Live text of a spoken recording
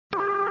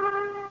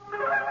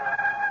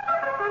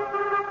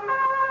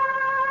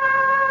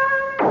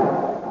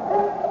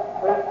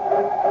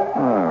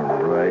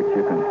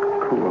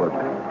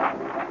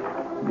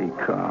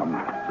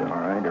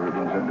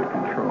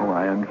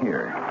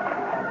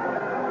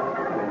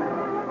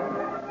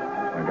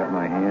I got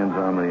my hands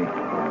on the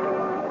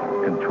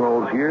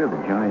controls here, the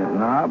giant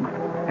knob.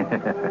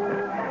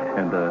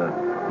 And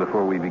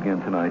before we begin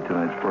tonight's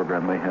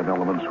program may have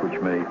elements which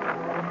may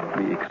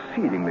be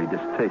exceedingly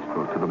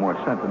distasteful to the more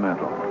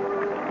sentimental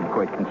and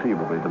quite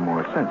conceivably the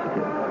more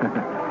sensitive.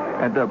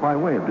 And by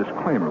way of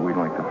disclaimer, we'd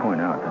like to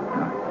point out that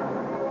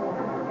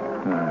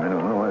I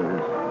don't know what it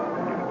is.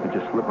 It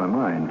just slipped my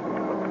mind.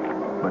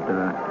 But,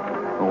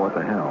 what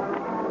the hell?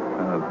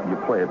 You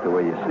play it the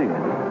way you see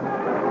it.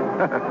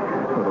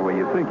 Or the way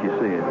you think you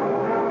see it.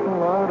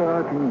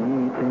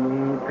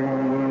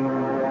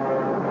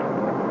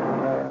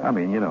 I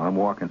mean, I'm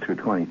walking through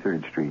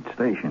 23rd Street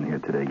Station here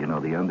today,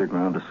 the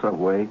underground, the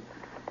subway.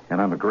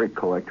 And I'm a great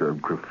collector of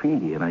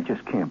graffiti, and I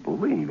just can't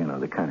believe,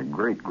 the kind of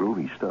great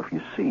groovy stuff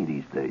you see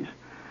these days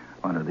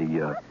under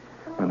the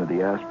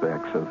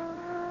aspects of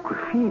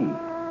graffiti.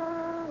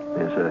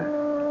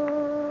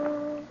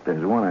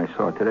 There's one I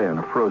saw today on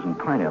a frozen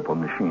pineapple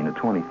machine at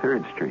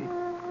 23rd Street.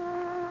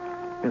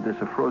 Yeah,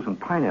 there's a frozen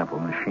pineapple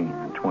machine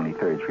at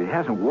 23rd Street. It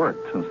hasn't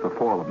worked since the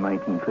fall of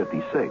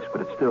 1956,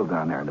 but it's still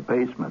down there in the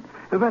basement.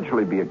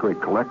 Eventually be a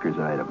great collector's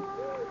item.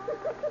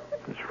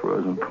 This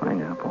frozen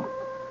pineapple.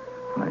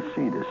 And I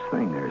see this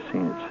thing there. See,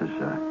 it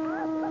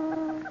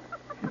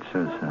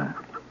says,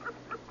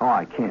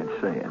 I can't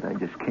say it. I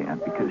just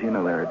can't because, there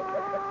are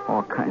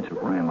all kinds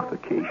of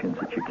ramifications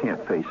that you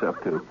can't face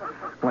up to.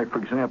 Like, for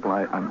example,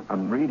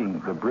 I'm reading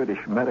the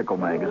British Medical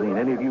Magazine.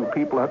 Any of you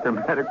people out there,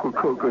 medical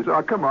cuckoos,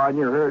 oh, come on,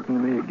 you're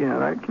hurting me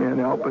again. I can't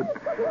help it.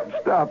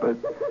 Stop it.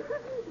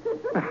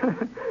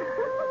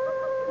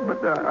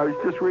 But I was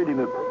just reading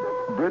the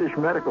British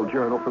Medical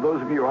Journal for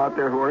those of you out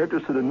there who are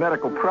interested in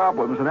medical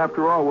problems. And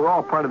after all, we're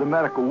all part of the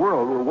medical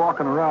world. We're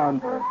walking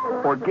around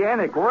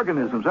organic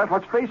organisms.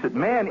 Let's face it,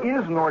 man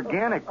is an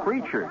organic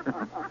creature.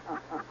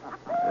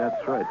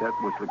 That's right. That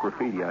was the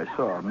graffiti I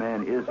saw.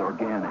 Man is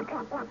organic.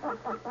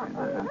 And,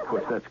 of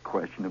course, that's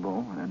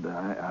questionable. And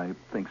I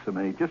think so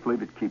many... Just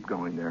leave it. Keep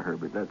going there,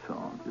 Herbert. That's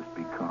all. Just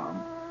be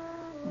calm.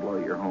 Blow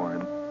your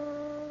horn.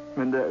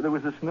 And there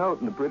was this note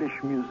in the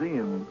British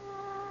Museum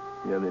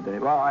the other day.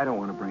 Well, I don't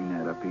want to bring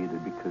that up either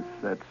because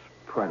that's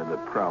part of the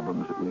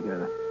problems that we got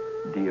to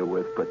deal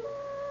with. But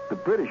the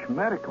British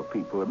medical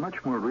people are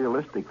much more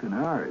realistic than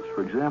ours.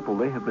 For example,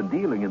 they have been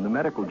dealing in the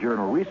medical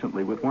journal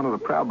recently with one of the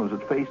problems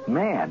that faced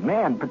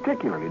man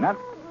particularly, not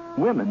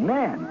women,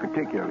 man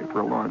particularly,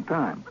 for a long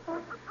time.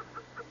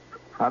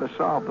 How to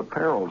solve the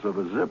perils of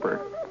a zipper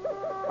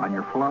on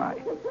your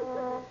fly.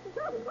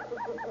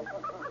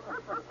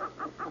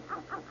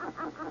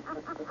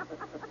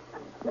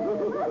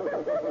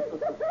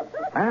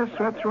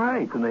 That's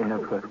right. And they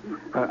have,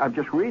 I'm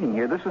just reading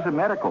here, this is a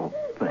medical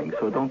thing,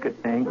 so don't get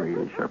angry,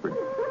 Shepard.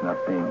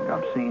 Not being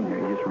obscene here,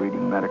 you're just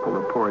reading medical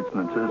reports,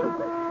 and it says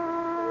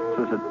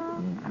that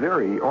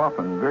very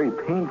often, very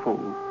painful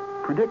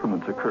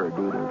predicaments occur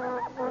due to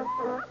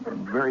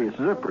various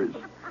zippers.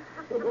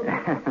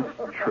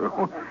 It's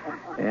true.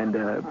 And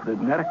the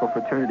medical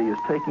fraternity is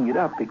taking it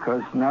up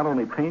because not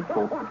only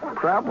painful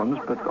problems,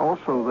 but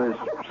also there's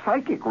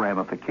psychic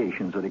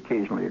ramifications that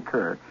occasionally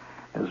occur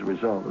as a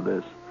result of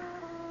this.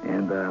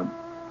 And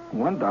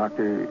one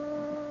doctor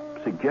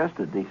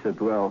suggested, he said,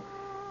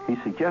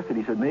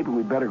 maybe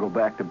we better go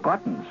back to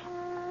buttons.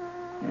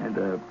 And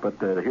but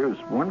here's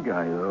one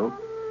guy, though,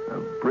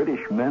 a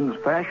British men's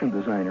fashion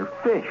designer,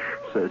 Fish,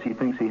 says he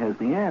thinks he has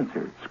the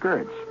answer,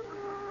 skirts.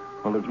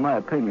 Well, it's my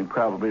opinion,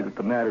 probably, that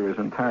the matter is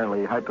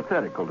entirely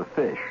hypothetical to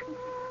Fish.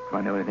 If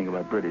I know anything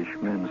about British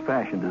men's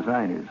fashion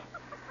designers,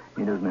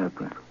 he doesn't have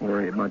to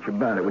worry much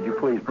about it. Would you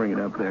please bring it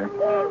up there?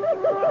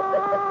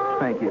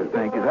 Thank you.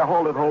 Now,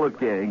 hold it,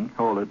 gang.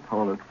 Hold it.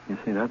 You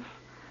see, that's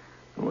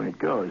the way it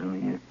goes. I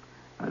mean,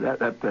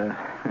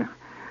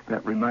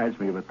 that reminds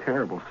me of a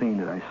terrible scene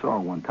that I saw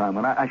one time.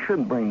 And I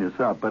shouldn't bring this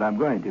up, but I'm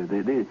going to.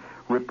 The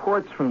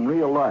reports from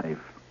real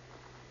life.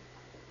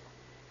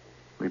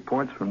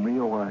 Reports from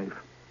real life.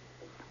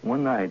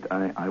 One night,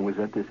 I was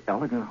at this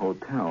elegant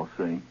hotel,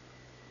 see,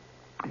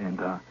 and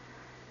I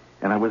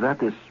was at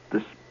this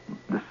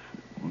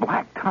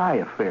black tie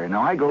affair.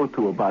 Now, I go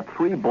to about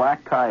 3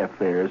 black tie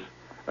affairs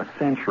a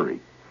century.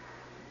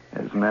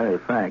 As a matter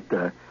of fact,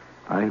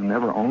 I've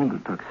never owned a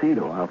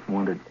tuxedo. I've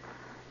wanted...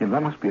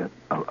 that must be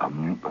a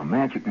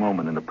magic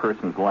moment in a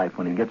person's life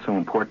when he gets so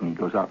important he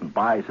goes out and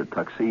buys a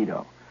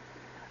tuxedo.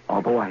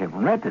 Although I have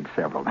rented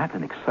several, that's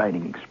an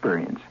exciting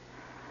experience.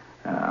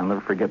 I'll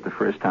never forget the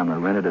first time I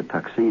rented a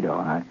tuxedo.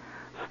 I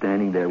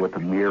standing there with the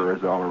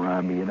mirrors all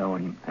around me,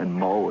 and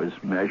Mo is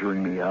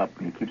measuring me up,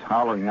 and he keeps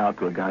hollering out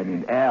to a guy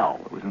named Al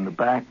that was in the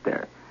back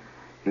there.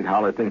 He'd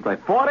holler things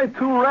like,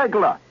 42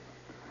 regular.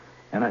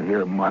 And I'd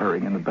hear him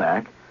muttering in the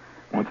back.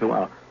 Once in a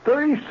while,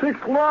 36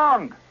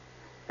 long.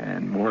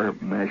 And more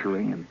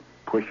measuring and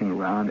pushing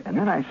around. And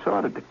then I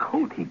saw that the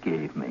coat he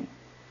gave me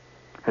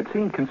had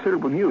seen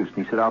considerable use.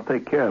 And he said, I'll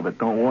take care of it.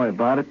 Don't worry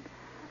about it.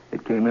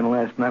 It came in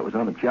last night, was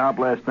on the job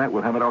last night.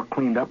 We'll have it all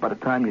cleaned up by the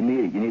time you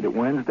need it. You need it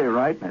Wednesday,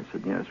 right? And I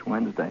said, yes,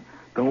 Wednesday.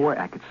 Don't worry,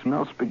 I could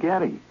smell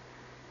spaghetti.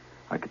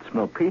 I could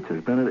smell pizza.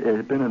 It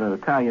had been at an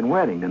Italian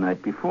wedding the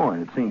night before,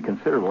 and it seen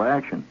considerable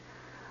action.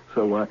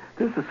 So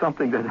this is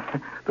something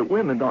that the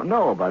women don't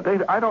know about.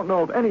 I don't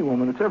know of any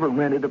woman that's ever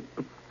rented a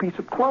piece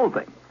of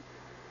clothing.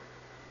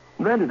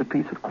 Rented a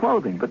piece of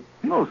clothing, but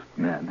most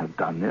men have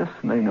done this,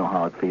 and they know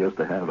how it feels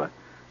to have a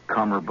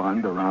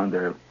cummerbund around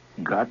their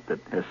gut that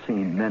has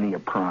seen many a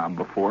prom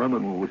before them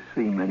and will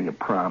see many a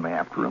prom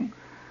after them.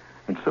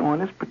 And so on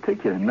this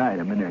particular night,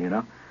 I'm in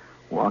there,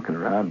 walking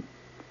around,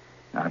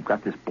 and I've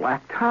got this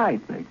black tie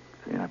thing.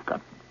 And I've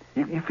got...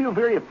 You feel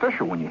very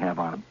official when you have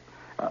on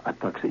a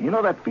tuxedo. You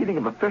know that feeling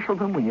of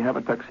officialdom when you have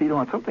a tuxedo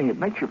on? Something that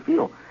makes you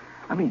feel,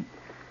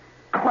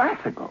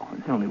 classical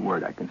is the only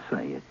word I can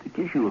say. It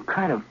gives you a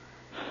kind of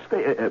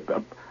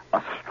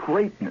a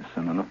straightness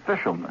and an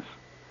officialness.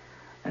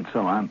 And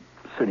so I'm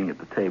sitting at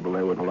the table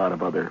there with a lot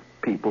of other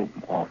people,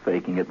 all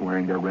faking it,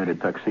 wearing their rented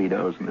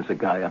tuxedos, and there's a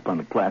guy up on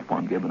the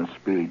platform giving a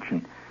speech,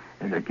 and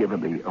they're giving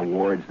the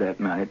awards that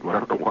night,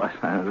 whatever it was.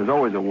 There's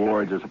always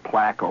awards. There's a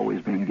plaque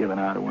always being given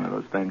out of one of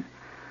those things.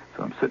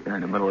 So I'm sitting there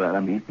in the middle of that.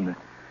 I'm eating the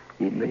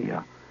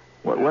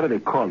what do they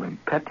call them?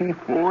 Petit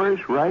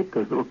fours, right?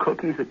 Those little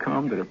cookies that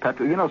come that are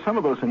petit. Some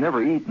of those are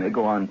never eaten. They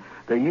go on.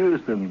 They're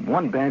used in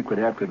one banquet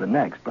after the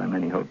next by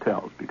many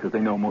hotels because they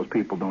know most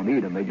people don't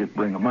eat them. They just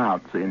bring them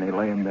out, see, and they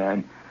lay them there,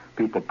 and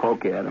people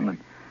poke at them.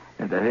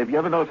 And have you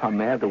ever noticed how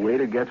mad the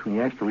waiter gets when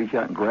you actually reach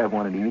out and grab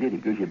one and eat it? He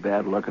gives you a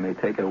bad look, and they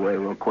take it away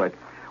real quick.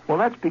 Well,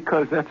 that's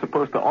because that's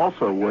supposed to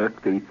also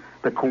work the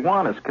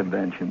Kiwanis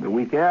convention the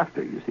week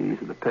after. You see,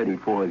 these are the petit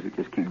fours that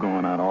just keep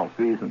going on all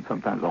season.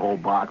 Sometimes the whole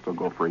box will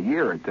go for a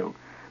year or two.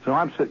 So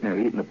I'm sitting there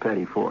eating the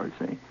petit fours,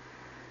 see?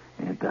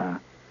 And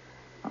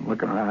I'm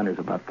looking around. There's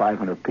about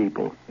 500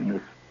 people in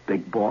this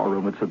big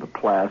ballroom. It's at the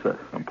plaza,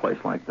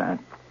 someplace like that.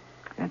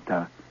 And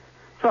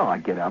so I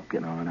get up,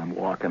 and I'm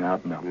walking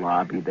out in the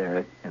lobby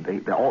there. And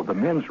the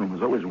men's room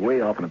is always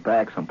way off in the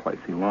back someplace.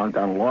 Down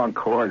a long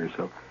corridor,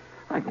 so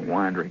I go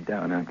wandering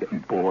down there. I'm getting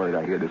bored.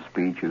 I hear the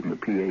speeches and the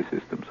PA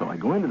system, so I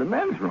go into the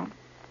men's room.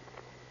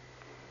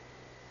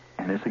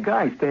 And there's a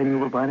guy standing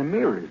over by the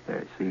mirrors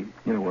there. See,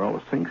 where all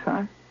the sinks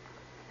are?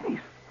 He's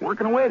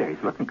working away there.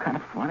 He's looking kind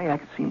of funny. I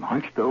can see him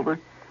hunched over.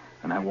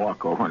 And I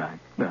walk over and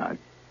I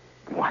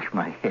wash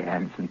my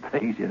hands and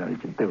things, that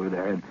you do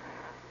there. And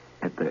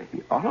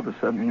all of a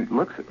sudden he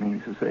looks at me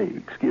and he says, "Hey,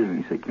 excuse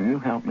me." He said, "Can you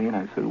help me?" And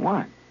I said,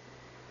 "What?"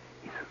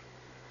 He says,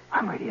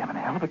 "I'm really having a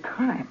hell of a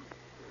time."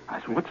 I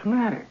said, "What's the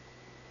matter?"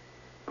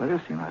 But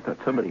this, I thought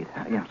something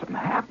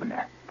happened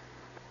there.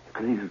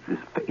 Because his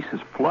face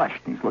is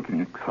flushed and he's looking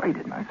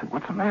excited. And I said,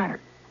 "What's the matter?"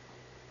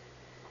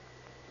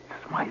 He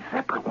says, "My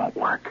zipper won't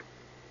work.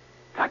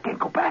 I can't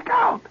go back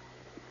out."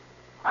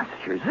 I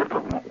said, "Your zipper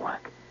won't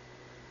work."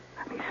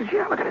 And he says,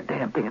 "Yeah, look at the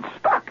damn thing. It's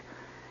stuck."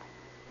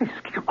 He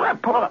says, "Could you pull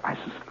it?" I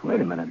said, "Wait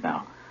a minute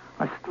now."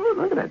 I said,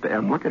 "Look at that."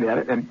 I'm looking at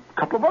it, and a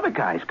couple of other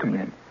guys come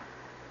in.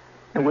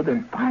 And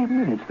within 5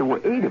 minutes, there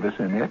were 8 of us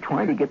in there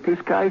trying to get this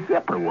guy's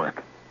zipper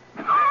work.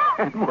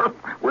 And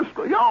we're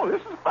still,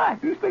 this is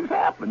fact. These things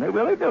happen. They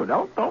really do.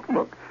 Don't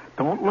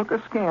look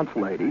askance,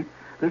 lady.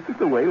 This is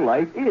the way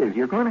life is.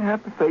 You're going to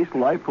have to face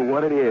life for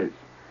what it is.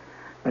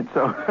 And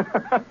so,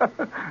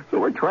 so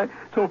we're trying.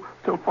 So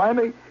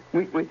finally,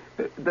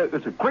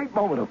 there's a great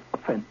moment of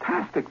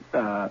fantastic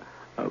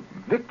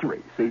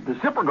victory. See, the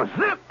zipper goes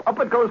zip, up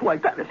it goes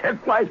like that. His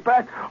head flies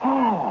back.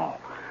 Oh,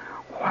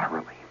 what a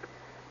relief!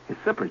 His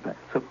zipper's back.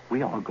 So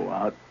we all go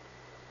out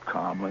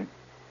calmly,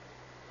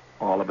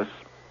 all of us,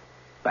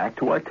 back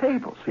to our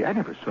table. See, I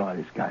never saw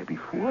this guy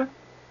before,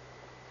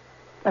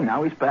 and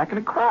now he's back in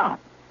the crowd.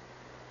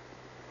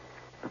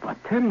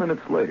 About 10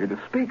 minutes later, the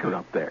speaker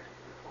up there,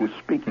 who's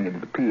speaking into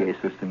the PA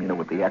system,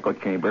 with the echo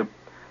chamber.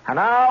 "And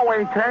now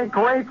we take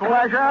great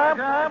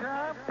pleasure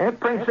in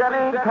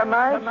presenting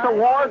tonight's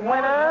award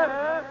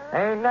winner,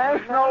 a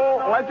national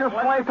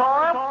legislator,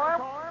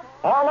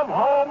 all of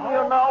whom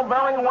you know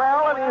very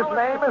well, and his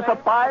name is a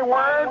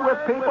byword with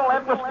people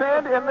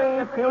interested in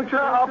the future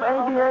of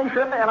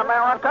aviation in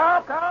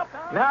America.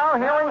 Now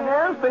here he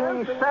is,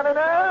 the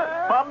senator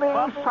from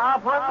the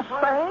sovereign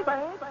state."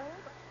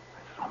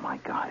 Oh, my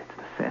God, it's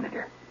the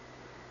senator.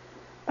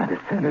 And the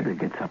senator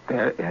gets up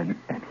there, and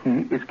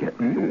he is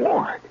getting the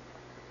award.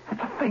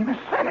 It's a famous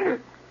senator.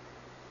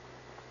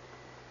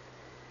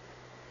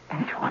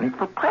 And he's running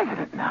for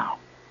president now.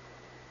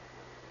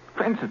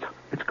 Friends,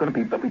 it's going to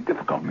be very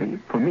difficult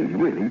for me,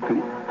 really,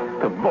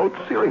 to vote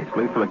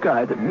seriously for the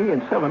guy that me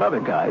and 7 other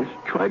guys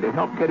tried to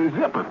help get his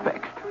zipper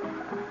fixed.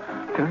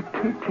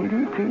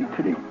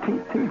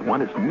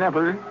 One is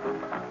never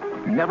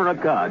a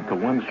god to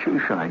one's shoe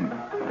shine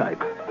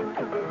type.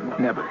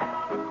 Never.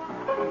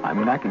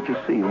 I can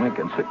just see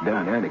Lincoln sitting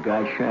down there and the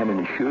guy shining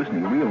his shoes, and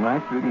he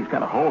realizes that he's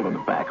got a hole in the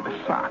back of his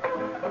sock.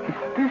 He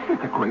says, "This is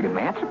the great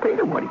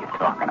emancipator? What are you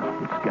talking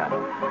about? It's got..."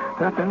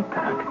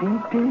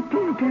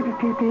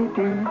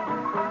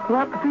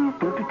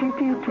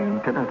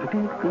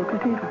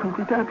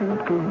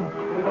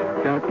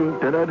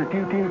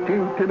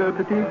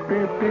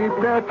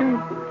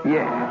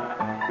 Yeah.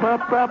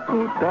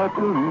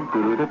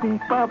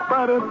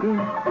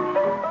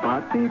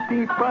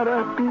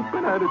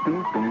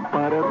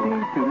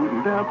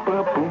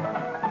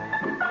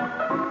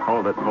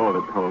 hold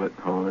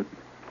it.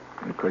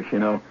 Of course, you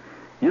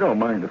don't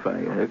mind if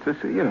it's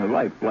just,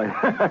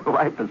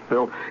 life is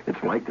filled.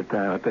 It's like the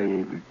time, I'll tell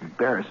you,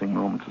 embarrassing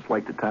moments. It's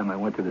like the time I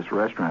went to this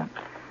restaurant.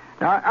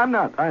 Now, I'm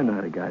not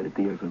a guy that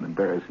deals in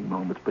embarrassing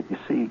moments, but you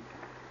see,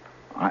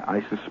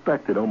 I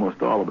suspect that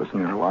almost all of us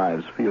in our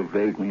lives feel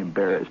vaguely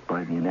embarrassed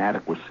by the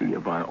inadequacy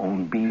of our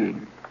own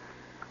being.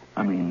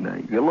 I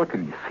mean, you look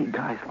and you see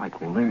guys like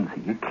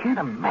Lindsay. You can't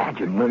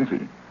imagine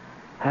Lindsay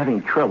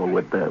having trouble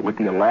with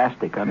the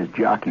elastic on his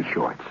jockey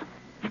shorts.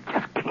 You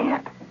just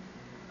can't.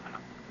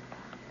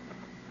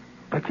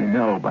 But you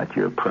know about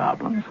your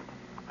problems.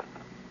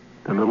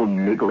 The little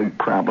niggling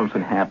problems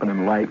that happen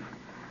in life.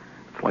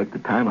 It's like the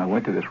time I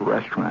went to this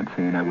restaurant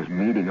scene, I was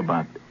meeting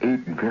about 8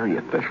 very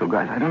official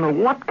guys. I don't know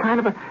what kind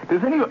of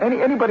does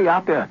anybody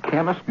out there, a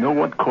chemist, know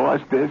what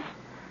caused this?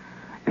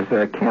 Is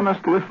there a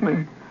chemist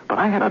listening? But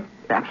I had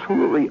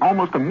absolutely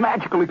almost a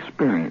magical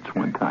experience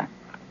one time.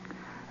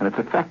 And it's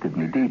affected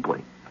me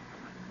deeply.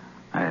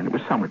 And it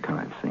was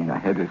summertime, see. I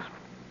had this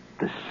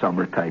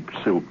summer-type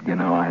suit,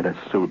 I had a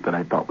suit that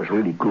I thought was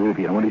really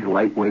groovy. One of these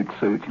lightweight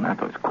suits, I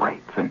thought it was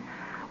great. See?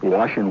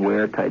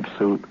 Wash-and-wear type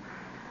suit.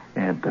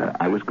 And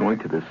I was going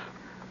to this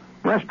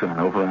restaurant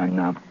over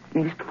on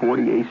East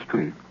 48th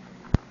Street.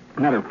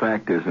 Matter of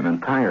fact, there's an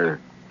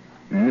entire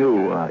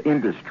new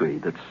industry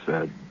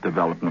that's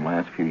developed in the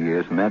last few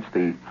years, and that's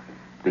the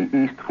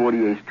East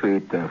 48th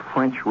Street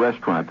French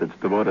restaurant that's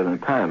devoted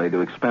entirely to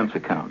expense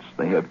accounts.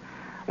 They have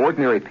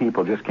ordinary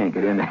people just can't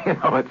get in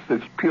there.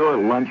 It's pure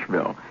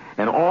Lunchville.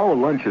 And all the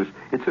lunches,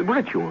 it's a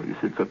ritual.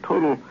 It's a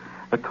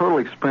total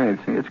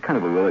experience. It's kind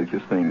of a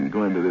religious thing. You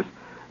go into this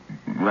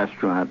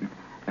restaurant,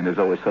 and there's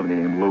always somebody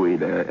named Louis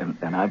there,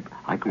 and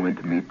I go in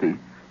to meet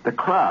the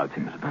crowds.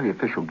 And it was a very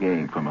official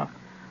game from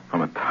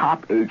a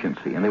top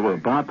agency, and they were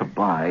about to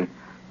buy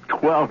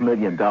 $12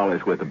 million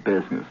worth of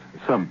business.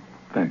 Some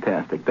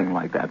fantastic thing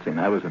like that. And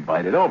I was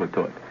invited over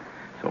to it.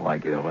 So I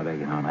get over there,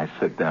 and I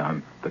sit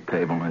down at the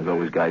table, and there's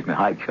always guys.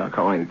 Hi, Chuck.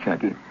 How are you,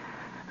 Chucky?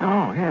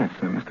 Oh, yes,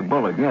 Mr.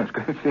 Bullard. Yes,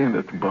 good to see you,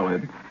 Mr.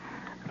 Bullard.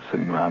 I'm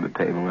sitting around the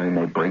table, and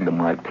they bring the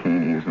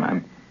martinis, and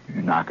I'm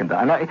knocking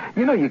down.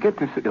 You get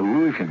this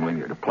illusion when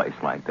you're at a place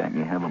like that, and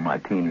you have a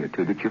martini or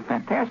two, that you're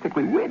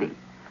fantastically witty.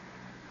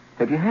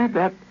 Have you had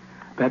that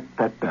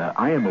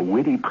I am a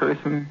witty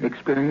person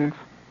experience?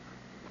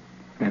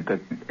 And that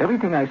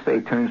everything I say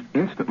turns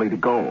instantly to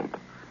gold.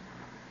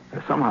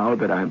 Somehow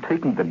that I'm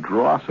taking the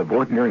dross of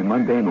ordinary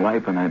mundane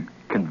life and I'm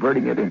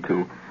converting it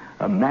into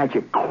a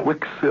magic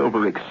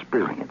quicksilver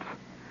experience.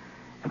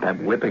 And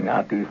I'm whipping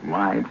out these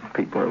lines.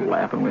 People are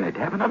laughing when they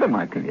have another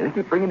martini. They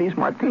keep bringing these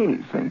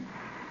martinis.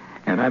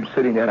 And I'm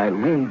sitting there, and I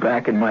lean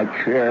back in my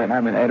chair, and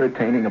I'm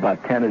entertaining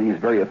about 10 of these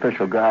very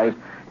official guys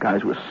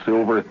with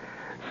silver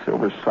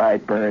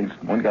sideburns.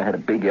 One guy had a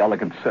big,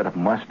 elegant set of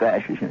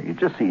mustaches. You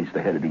just see he's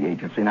the head of the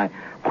agency. And I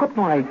put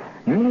my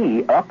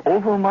knee up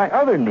over my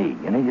other knee.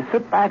 And then you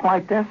sit back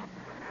like this,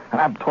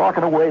 and I'm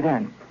talking away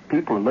then.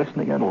 People are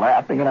listening and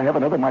laughing, and I have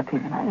another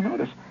martini. And I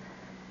notice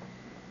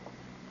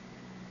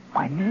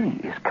my knee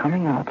is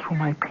coming out through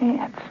my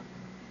pants.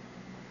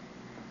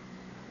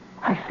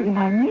 I see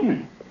my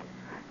knee.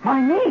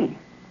 My knee.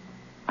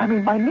 I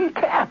mean, my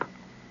kneecap.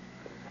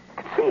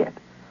 I can see it.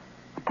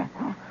 What the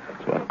hell?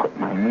 So I put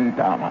my knee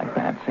down like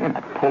that, see, and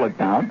I pull it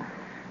down.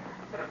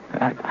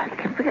 And I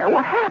can figure out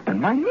what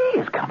happened. My knee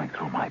is coming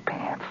through my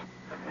pants.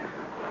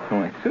 So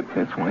I sit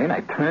this way, and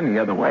I turn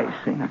the other way,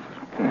 see.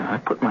 I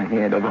put my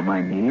hand over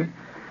my knee.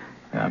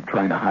 And I'm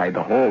trying to hide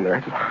the hole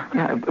there.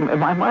 And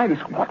my mind is,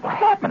 what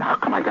happened? How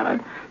come I got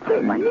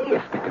my knee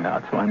is sticking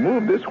out? So I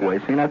move this way,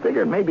 see, and I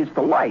figured maybe it's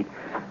the light.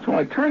 So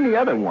I turn the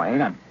other way,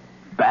 and I'm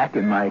back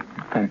in my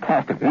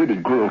fantastic witty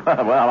groove.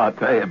 Well, I'll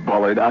tell you,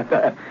 Bullard, what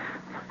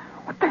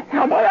the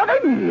hell? My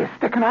other knee is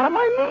sticking out of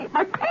my knee,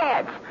 my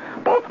pants.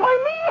 Both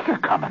my knees are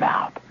coming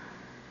out.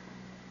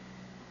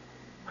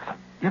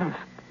 It's a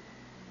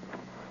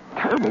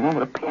terrible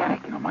moment of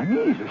panic. My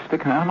knees are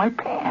sticking out of my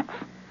pants.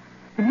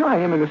 And here I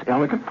am in this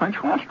elegant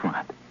French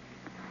restaurant.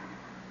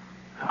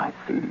 So I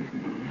see these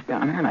knees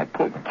down there, and I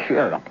pull the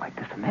chair up like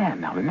this. And then,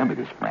 now remember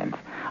this, friends,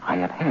 I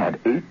have had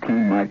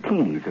 18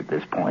 martinis at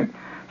this point,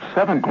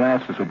 7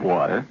 glasses of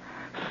water,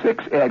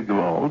 6 egg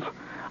rolls.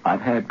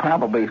 I've had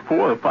probably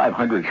 400 or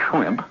 500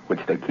 shrimp,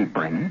 which they keep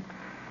bringing.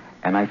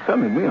 And I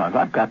suddenly realize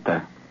I've got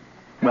to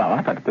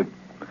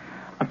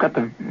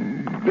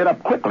get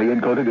up quickly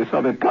and go to this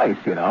other place,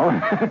 So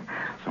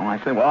I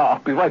say, well, I'll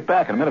be right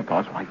back in a minute,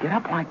 Paul. So I get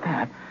up like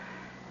that.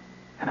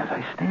 And as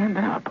I stand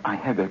up, I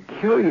had a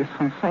curious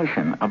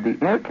sensation of the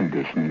air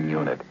conditioning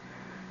unit.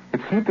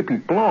 It seemed to be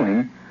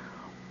blowing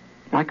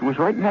like it was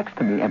right next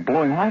to me and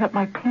blowing right up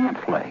my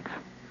pants legs.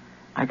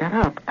 I got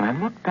up and I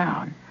looked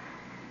down,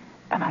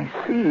 and I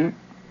see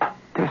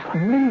there's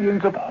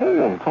millions of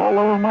holes all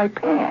over my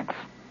pants.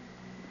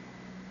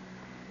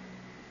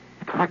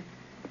 It's like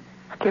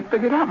I can't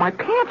figure it out. My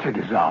pants are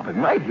dissolving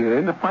right here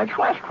in the French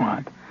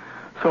restaurant.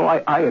 So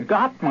I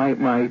adopt my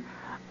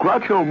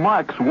Groucho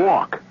Marx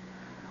walk,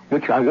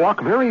 which I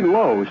walk very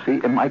low, see,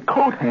 and my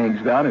coat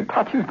hangs down and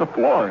touches the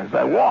floor as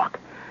I walk.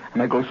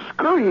 And I go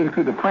scurrying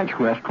through the French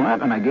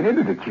restaurant, and I get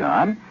into the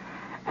job,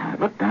 and I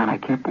look down, I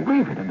can't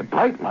believe it. In the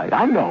bright light,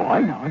 I know,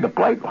 in the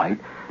bright light,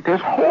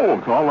 there's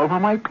holes all over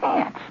my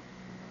pants.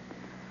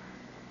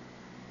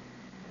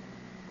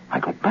 I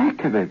go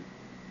back to the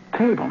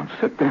table and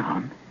sit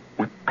down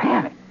with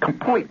panic,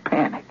 complete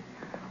panic.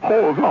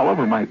 Holes all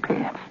over my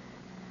pants.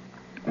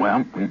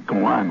 Well, we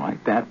go on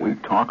like that. We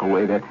talk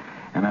away that,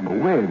 and I'm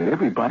aware that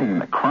everybody in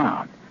the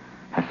crowd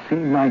has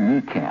seen my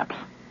kneecaps.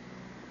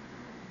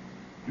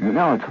 You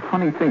know, it's a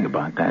funny thing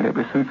about that.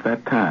 Ever since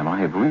that time, I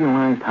have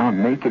realized how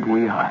naked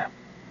we are.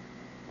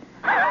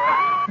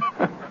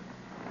 How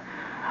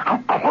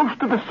close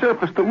to the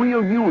surface the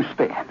real you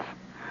stands.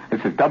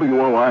 It says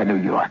WOR New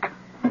York.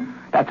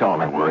 That's all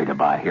they're worried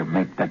about here.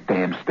 Make that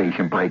damn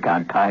station break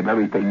on time.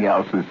 Everything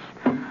else is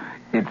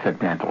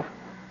incidental.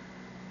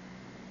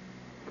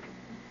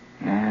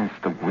 Yes,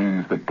 the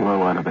winds that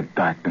blow out of the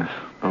darkness.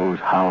 Those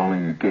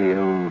howling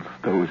gales.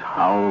 Those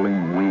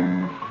howling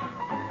winds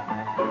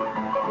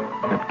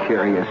that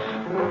carry us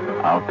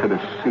out to the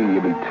sea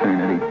of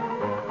eternity.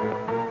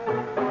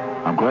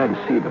 I'm glad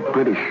to see the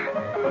British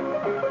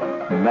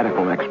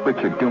medical experts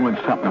are doing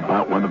something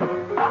about one of the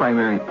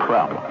primary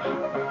problems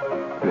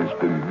that has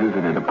been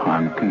visited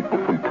upon people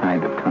from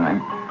time to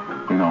time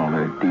in all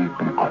their deep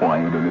and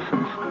quiet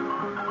innocence,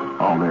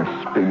 all their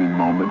spinning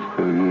moments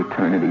to the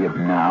eternity of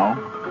now.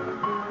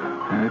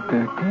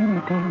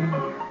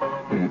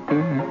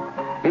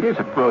 It is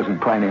a frozen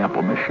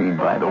pineapple machine,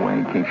 by the way,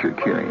 in case you're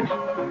curious.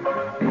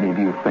 Any of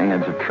you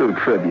fans of true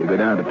trivia, go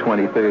down to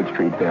 23rd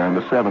Street there on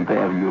the 7th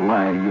Avenue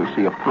line, you'll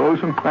see a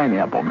frozen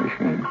pineapple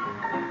machine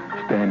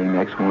standing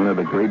next to one of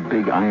the great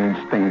big iron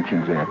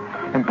stanchions there.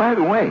 And by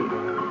the way,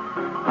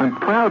 I'm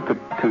proud to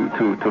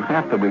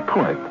have to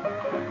report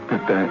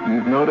that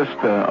you've noticed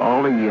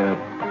all the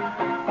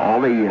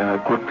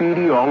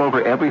graffiti all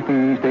over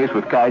everything these days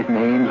with guys'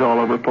 names all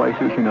over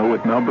places, you know,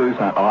 with numbers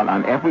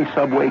on every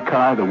subway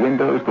car, the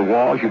windows, the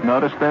walls. You've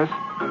noticed this?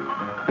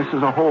 This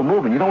is a whole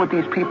movement. You know what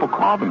these people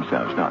call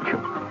themselves, don't you?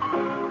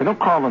 They don't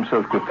call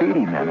themselves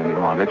graffiti men any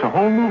longer. It's a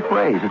whole new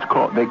phrase.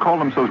 They call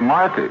themselves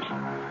markers.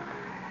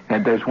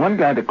 And there's one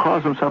guy that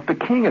calls himself the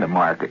king of the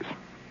markers.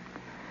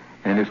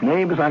 And his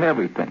name is on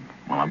everything.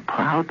 Well, I'm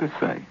proud to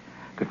say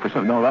that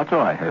that's all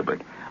right,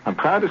 Herbert. I'm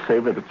proud to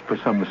say that for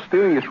some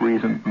mysterious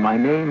reason, my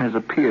name has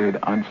appeared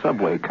on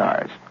subway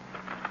cars.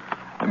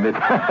 And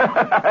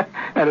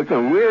it's a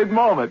weird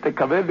moment to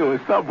come into a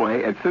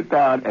subway and sit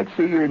down and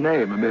see your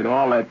name amid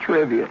all that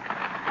trivia.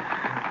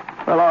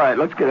 Well, all right,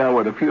 let's get on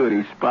with a few of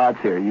these spots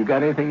here. You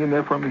got anything in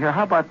there for me here?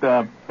 How about,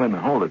 wait a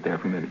minute, hold it there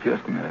for a minute,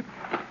 just a minute,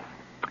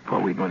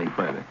 before we go any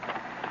further.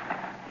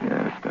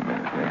 Just a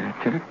minute there.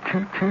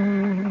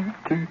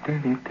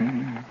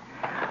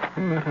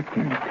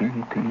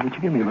 Would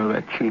you give me a little of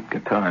that cheap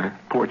guitar,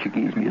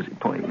 Portuguese music,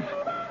 please?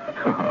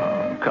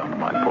 Oh,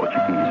 come on,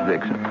 Portuguese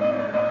vixen.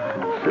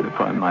 Sit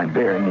upon my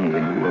bare knee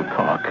and we will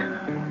talk.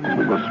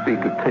 We will speak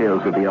of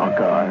tales of the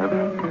Algarve.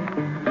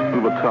 We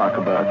will talk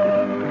about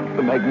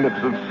the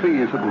magnificent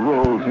sea as it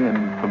rolls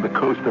in from the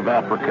coast of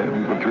Africa.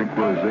 We will drink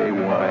rosé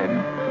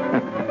wine.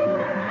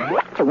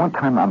 So one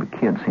time I'm a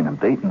kid, seen him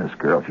dating this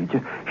girl. She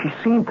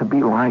seemed to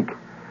be like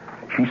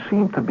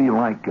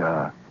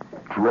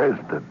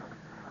Dresden.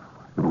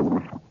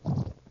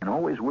 And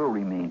always will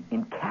remain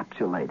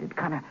encapsulated,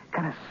 kind of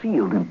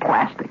sealed in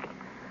plastic.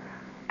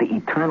 The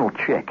eternal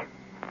chick.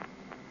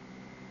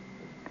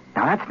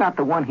 Now, that's not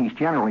the one he's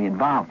generally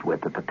involved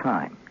with at the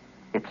time.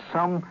 It's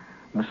some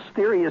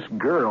mysterious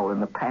girl in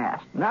the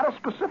past. Not a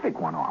specific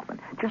one often.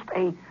 Just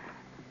the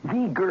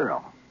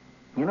girl.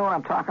 You know what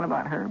I'm talking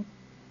about, Herb?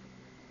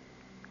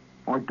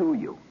 Or do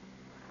you?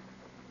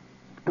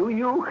 Do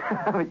you?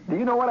 Do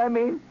you know what I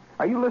mean?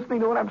 Are you listening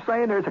to what I'm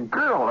saying? There's a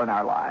girl in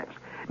our lives.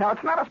 Now,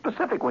 it's not a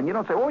specific one. You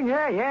don't say, oh,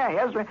 yeah,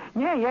 Esther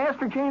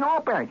Jane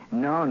Alberry.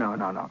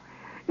 No.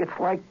 It's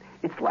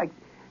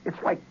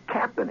like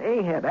Captain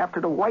Ahab after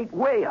the white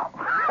whale.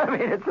 I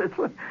mean, it's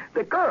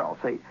the girl,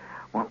 see.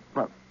 Well,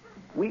 look,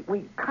 we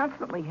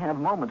constantly have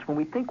moments when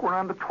we think we're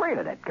on the trail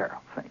of that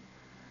girl, see.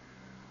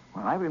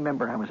 Well, I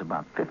remember I was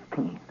about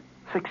 15,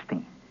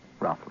 16,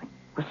 roughly.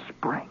 It was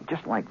spring,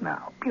 just like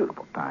now.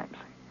 Beautiful times.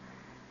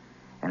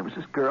 And it was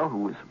this girl who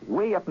was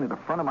way up near the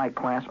front of my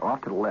class,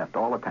 off to the left,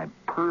 all the time.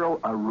 Pearl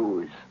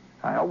Aruz.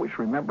 I always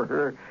remember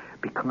her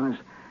because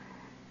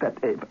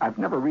I've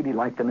never really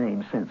liked the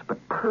name since, but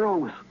Pearl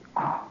was,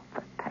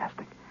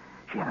 fantastic.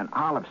 She had an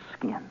olive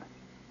skin.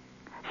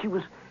 She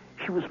was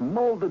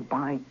molded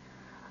by,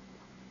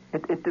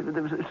 it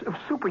was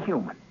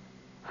superhuman.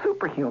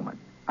 Superhuman.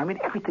 I mean,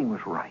 everything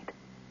was right.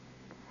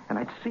 And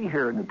I'd see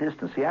her in the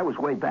distance. See, I was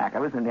way back. I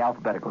was in the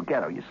alphabetical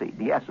ghetto, you see.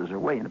 The S's are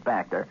way in the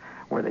back there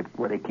where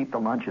they keep the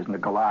lunches and the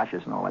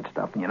galoshes and all that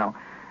stuff. And,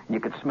 you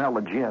could smell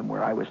the gym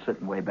where I was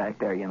sitting way back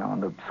there, in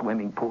the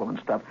swimming pool and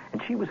stuff.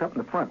 And she was up in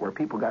the front where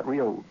people got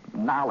real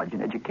knowledge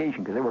and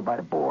education because they were by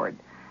the board.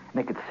 And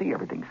they could see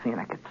everything. See, and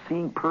I could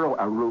see Pearl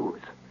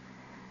Aruz.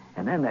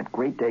 And then that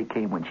great day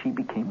came when she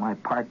became my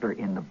partner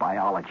in the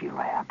biology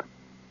lab.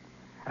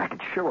 And I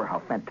could show her how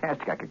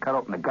fantastic I could cut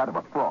open the gut of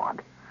a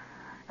frog.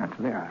 That's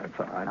there. That's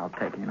all right. I'll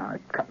take it. I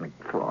cut the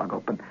frog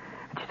open.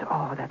 And she said,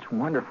 oh, that's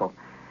wonderful.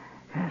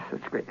 Yes,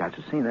 that's great. Guys,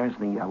 you see, there's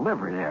the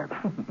liver there.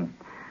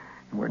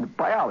 We're in the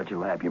biology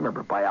lab. You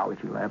remember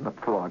biology lab? The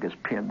frog is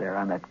pinned there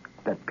on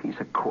that piece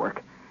of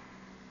cork.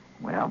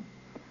 Well,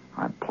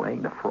 I'm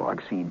playing the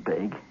frog scene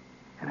big,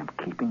 and I'm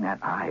keeping that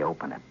eye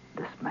open at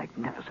this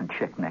magnificent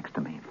chick next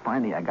to me. And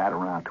finally, I got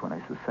around to it.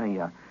 I said,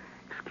 say,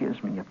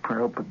 excuse me,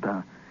 Pearl, but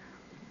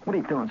what are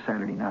you doing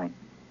Saturday night?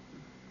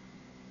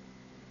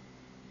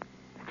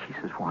 And she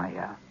says,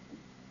 why,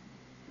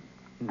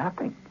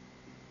 nothing.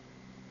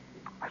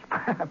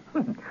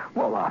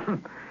 well,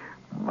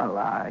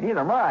 neither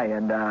am I,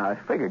 and I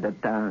figured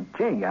that,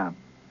 gee,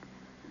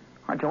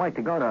 how'd you like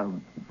to go to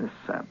this,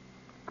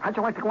 how'd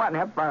you like to go out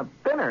and have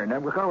dinner, and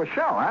then we'll go to a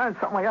show, huh?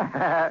 Something like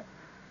that.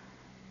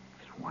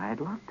 That's why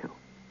I'd love to.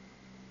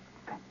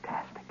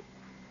 Fantastic.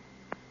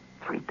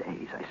 3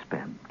 days I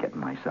spend getting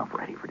myself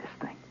ready for this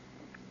thing.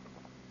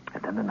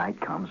 And then the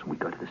night comes, and we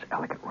go to this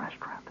elegant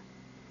restaurant.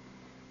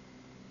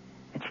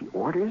 And she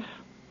orders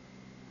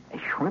a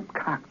shrimp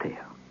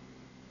cocktail.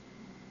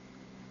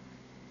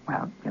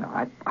 Well,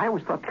 I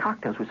always thought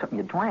cocktails was something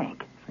you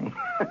drank. See?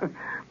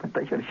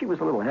 But she was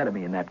a little ahead of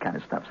me in that kind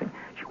of stuff. See?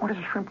 She orders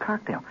a shrimp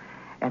cocktail.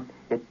 And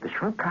the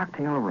shrimp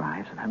cocktail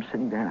arrives, and I'm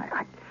sitting there,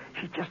 and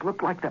she just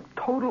looked like the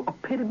total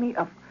epitome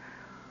of,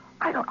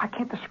 I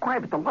can't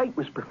describe it. The light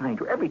was behind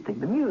her, everything,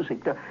 the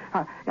music.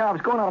 I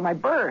was going out of my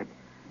bird.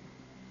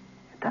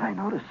 And then I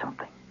noticed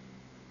something.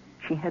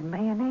 She had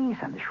mayonnaise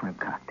on the shrimp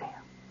cocktail.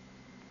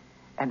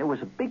 And there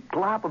was a big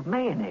glob of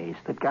mayonnaise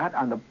that got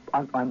on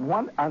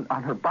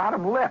her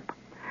bottom lip.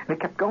 And it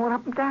kept going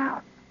up and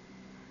down.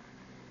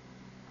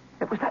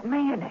 It was that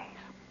mayonnaise.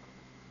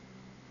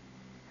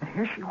 And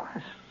here she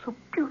was, so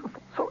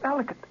beautiful, so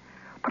elegant.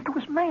 But there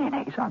was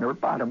mayonnaise on her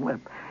bottom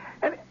lip.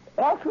 And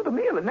all through the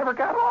meal, it never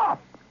got off.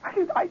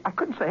 I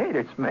couldn't say, hey,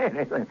 there's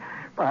mayonnaise on your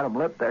bottom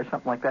lip there,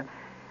 something like that.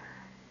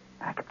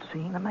 And I kept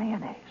seeing the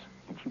mayonnaise.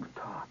 And she would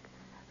talk.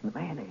 And the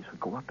mayonnaise would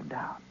go up and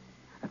down.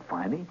 And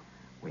finally,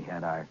 we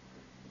had our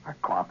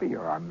coffee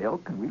or our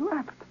milk, and we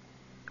left.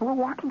 And we're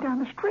walking down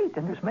the street,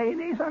 and there's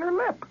mayonnaise on her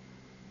lip.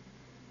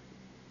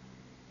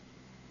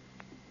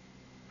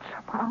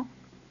 Somehow,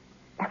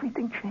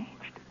 everything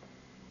changed.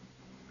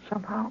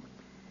 Somehow,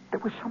 there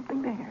was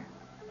something there.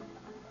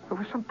 There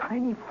was some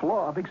tiny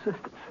flaw of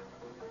existence.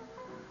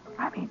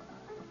 I mean,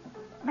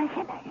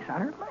 mayonnaise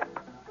on her lip.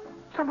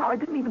 Somehow, I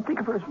didn't even think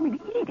of her as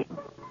really eating.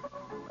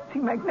 See,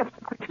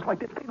 magnificent creatures like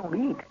this, they don't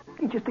eat.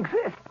 They just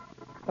exist.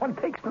 One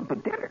takes them for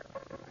dinner.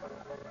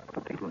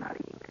 But they do not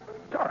eat.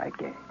 It's all right,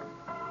 gang.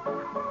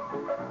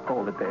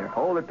 Hold it there.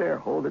 Hold it there.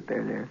 Hold it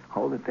there.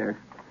 Hold it there.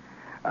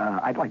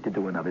 I'd like to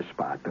do another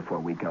spot before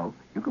we go.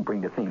 You can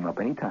bring the theme up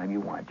anytime you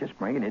want. Just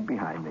bring it in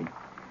behind me.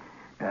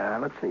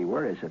 Let's see.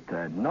 Where is it?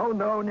 No,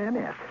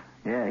 Nanette.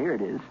 Yeah, here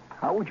it is.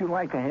 How would you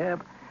like to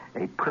have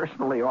a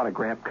personally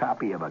autographed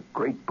copy of a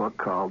great book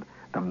called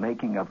The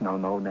Making of No,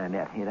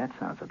 Nanette? Hey, that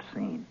sounds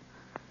obscene.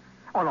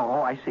 Oh,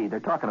 no, I see. They're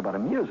talking about a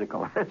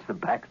musical. That's the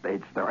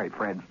backstage story,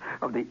 friends,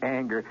 of the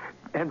anger,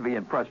 envy,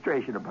 and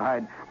frustration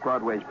behind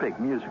Broadway's big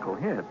musical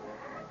hit.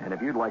 And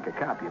if you'd like a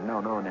copy of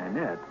No,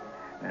 Nanette,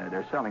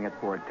 they're selling it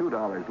for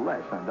 $2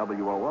 less on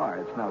WOR.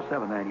 It's now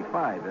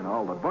 $7.95 in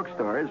all the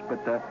bookstores,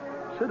 but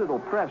Citadel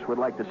Press would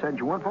like to send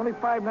you one for only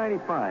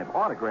 $5.95,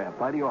 autographed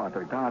by the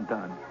author, Don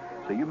Dunn.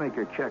 So you make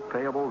your check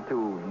payable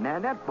to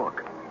Nanette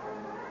Book.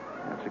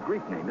 That's a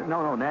Greek name.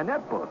 No,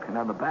 Nanette Book. And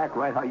on the back,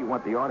 write how you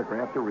want the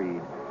autograph to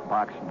read.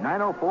 Box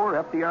 904,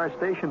 FDR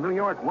Station, New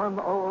York,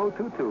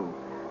 10022.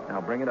 Now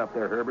bring it up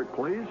there, Herbert,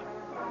 please.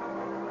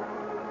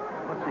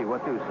 Let's see,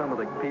 what do some of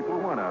the people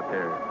want out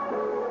there?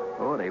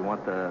 Oh, they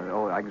want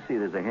I can see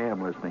there's a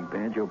ham listening.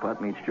 Banjo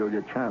Butt meets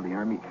Georgia Child, the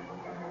Army.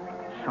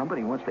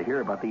 Somebody wants to hear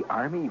about the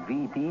Army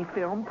VD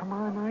film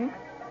tomorrow night?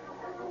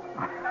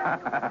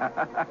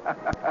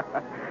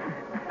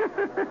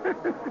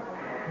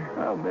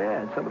 Oh,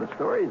 man, some of the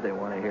stories they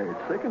want to hear.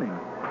 It's sickening.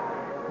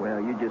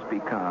 Well, you just be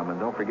calm, and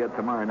don't forget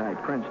tomorrow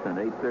night, Princeton,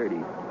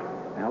 8:30.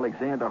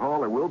 Alexander Hall,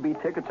 there will be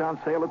tickets on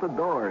sale at the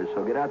doors,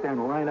 so get out there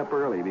and line up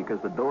early, because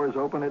the doors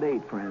open at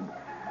 8, friend.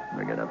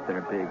 Bring it up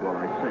there big while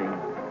I sing.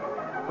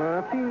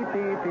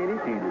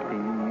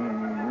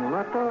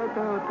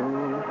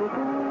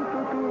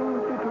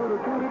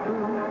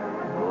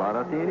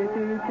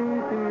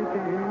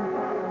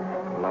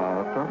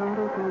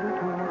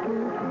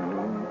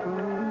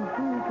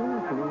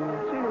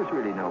 See, there's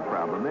really no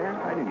problem there.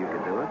 I knew you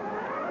could do it.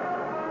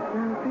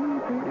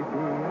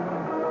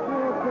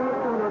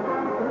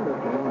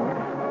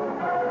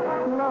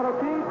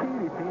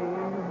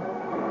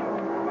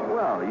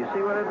 Well, you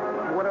see what it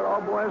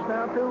all boils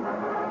down to?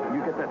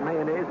 You get that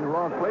mayonnaise in the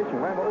wrong place,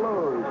 and Randall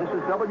Lowe's. This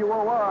is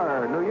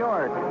WOR, New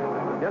York.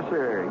 Yes,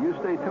 sir. You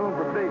stay tuned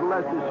for Big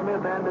Lester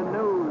Smith and the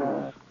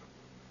news.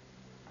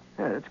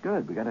 Yeah, that's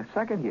good. We got a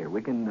second here.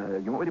 We can,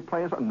 you want me to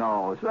play us?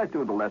 No, let's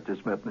do the Lester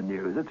Smith and the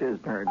news. It's his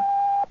turn.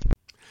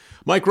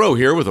 Mike Rowe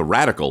here with a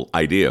radical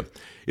idea.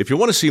 If you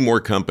want to see more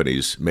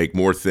companies make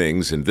more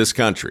things in this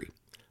country,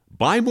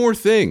 buy more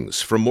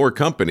things from more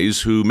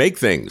companies who make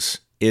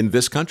things in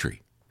this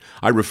country.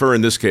 I refer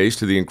in this case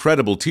to the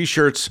incredible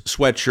t-shirts,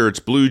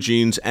 sweatshirts, blue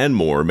jeans, and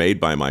more made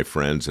by my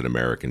friends at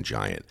American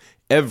Giant.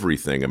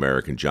 Everything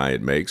American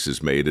Giant makes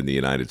is made in the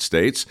United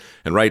States.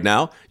 And right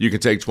now, you can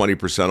take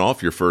 20%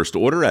 off your first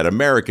order at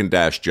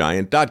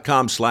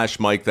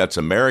american-giant.com/Mike. That's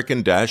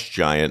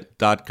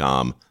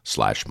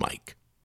american-giant.com/Mike.